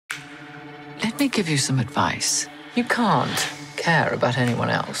me give you some advice. You can't care about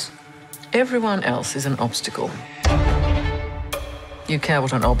anyone else. Everyone else is an obstacle. You care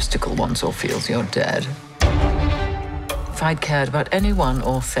what an obstacle wants or feels, you're dead. If I'd cared about anyone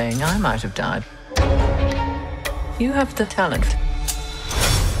or thing, I might have died. You have the talent.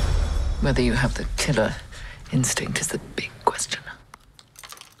 Whether you have the killer instinct is the big question.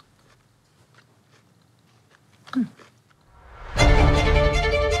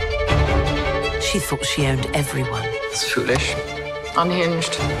 She thought she owned everyone. It's foolish.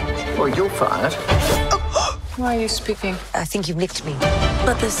 Unhinged. Well, you're fired. Why are you speaking? I think you nicked me.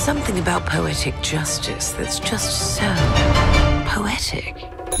 But there's something about poetic justice that's just so poetic.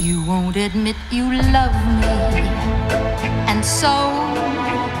 You won't admit you love me, and so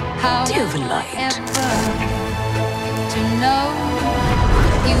how Do you ever lie? ever to know?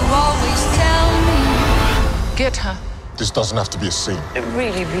 You always tell me. Get her. This doesn't have to be a scene. It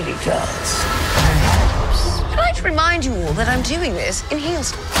really, really does. I'd like to remind you all that I'm doing this in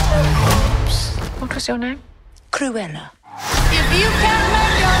heels. What was your name? Cruella. If you can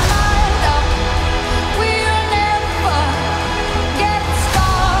make your mind up, we'll never get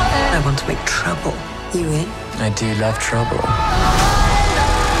started. I want to make trouble. You in? I do love trouble.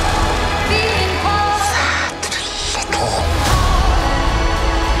 Being part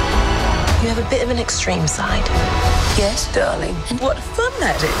You have a bit of an extreme side. Yes, darling. And what fun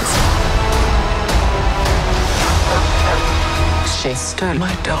that is. She stole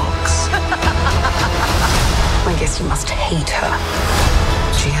my dogs. I guess you must hate her.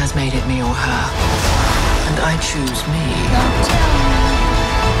 She has made it me or her. And I choose me.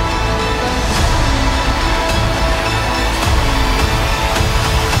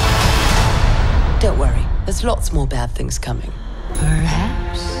 Don't worry. There's lots more bad things coming.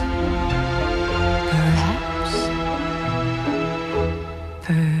 perhaps